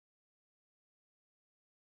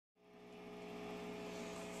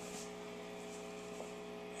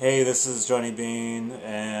Hey, this is Johnny Beane,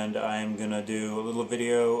 and I'm gonna do a little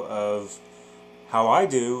video of how I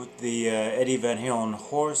do the Eddie Van Halen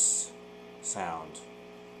horse sound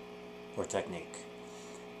or technique.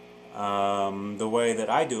 The way that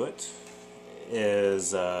I do it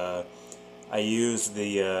is I use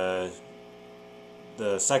the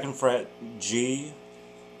second fret G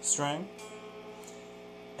string,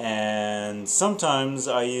 and sometimes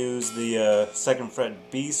I use the second fret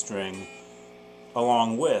B string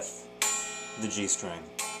along with the G string.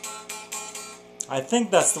 I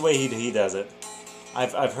think that's the way he does it.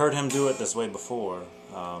 I've heard him do it this way before.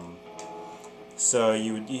 So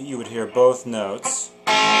you would hear both notes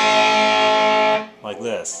like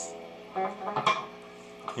this.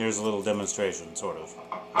 Here's a little demonstration, sort of.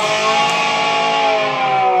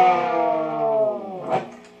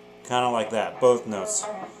 Kind of like that, both notes.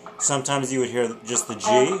 Sometimes you would hear just the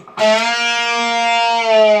G.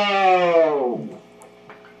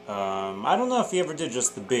 I don't know if he ever did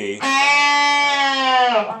just the B.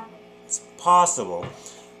 It's possible.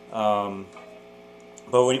 But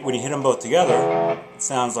when you hit them both together, it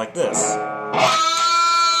sounds like this.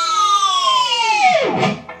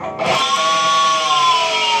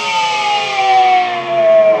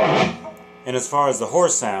 And as far as the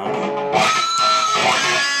horse sound,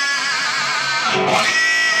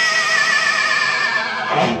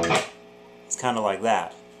 it's kind of like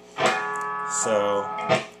that. So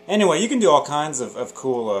anyway, you can do all kinds of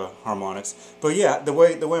cool harmonics. But yeah, the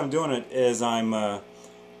way I'm doing it is I'm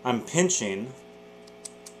pinching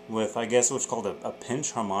with, I guess, what's called a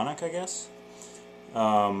pinch harmonic, I guess,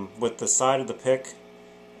 with the side of the pick,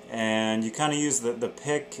 and you kind of use the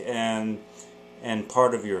pick and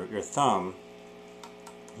part of your thumb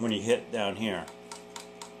when you hit down here.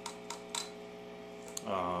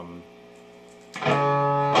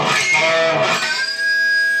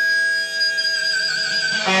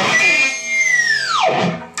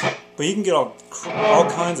 But you can get all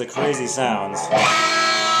kinds of crazy sounds.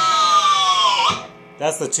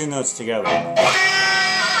 That's the two notes together.